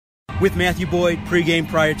with Matthew Boyd pregame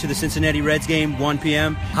prior to the Cincinnati Reds game, 1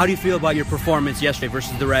 p.m. How do you feel about your performance yesterday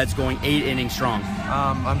versus the Reds going 8 innings strong?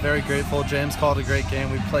 I'm very grateful. James called a great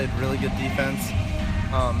game. We played really good defense.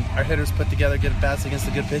 Our hitters put together good bats against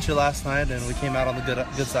a good pitcher last night, and we came out on the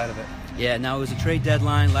good side of it. Yeah, now it was a trade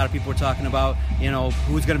deadline. A lot of people were talking about,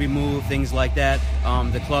 who's going to be moved, things like that.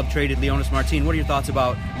 The club traded Leonis Martin. What are your thoughts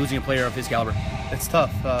about losing a player of his caliber? It's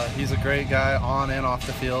tough. He's a great guy on and off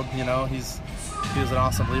the field. He was an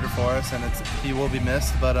awesome leader for us, and he will be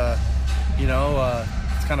missed. But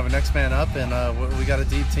it's kind of a next man up, and we got a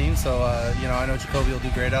deep team. So I know Jacoby will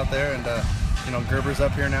do great out there, and Gerber's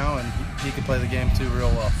up here now, and he can play the game too real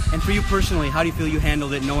well. And for you personally, how do you feel you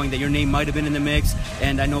handled it, knowing that your name might have been in the mix?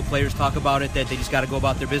 And I know players talk about it, that they just got to go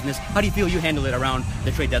about their business. How do you feel you handled it around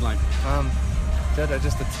the trade deadline? Good.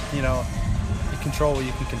 You control what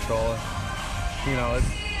you can control.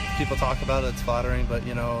 People talk about it, it's flattering, but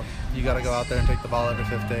you got to go out there and take the ball every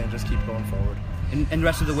fifth day and just keep going forward. And the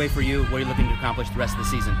rest of the way for you, what are you looking to accomplish the rest of the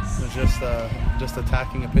season? Just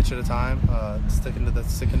attacking a pitch at a time, sticking to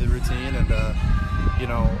the routine, and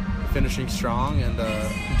finishing strong, and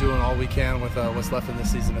doing all we can with what's left in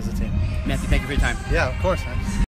this season as a team. Matthew, thank you for your time. Yeah, of course, man.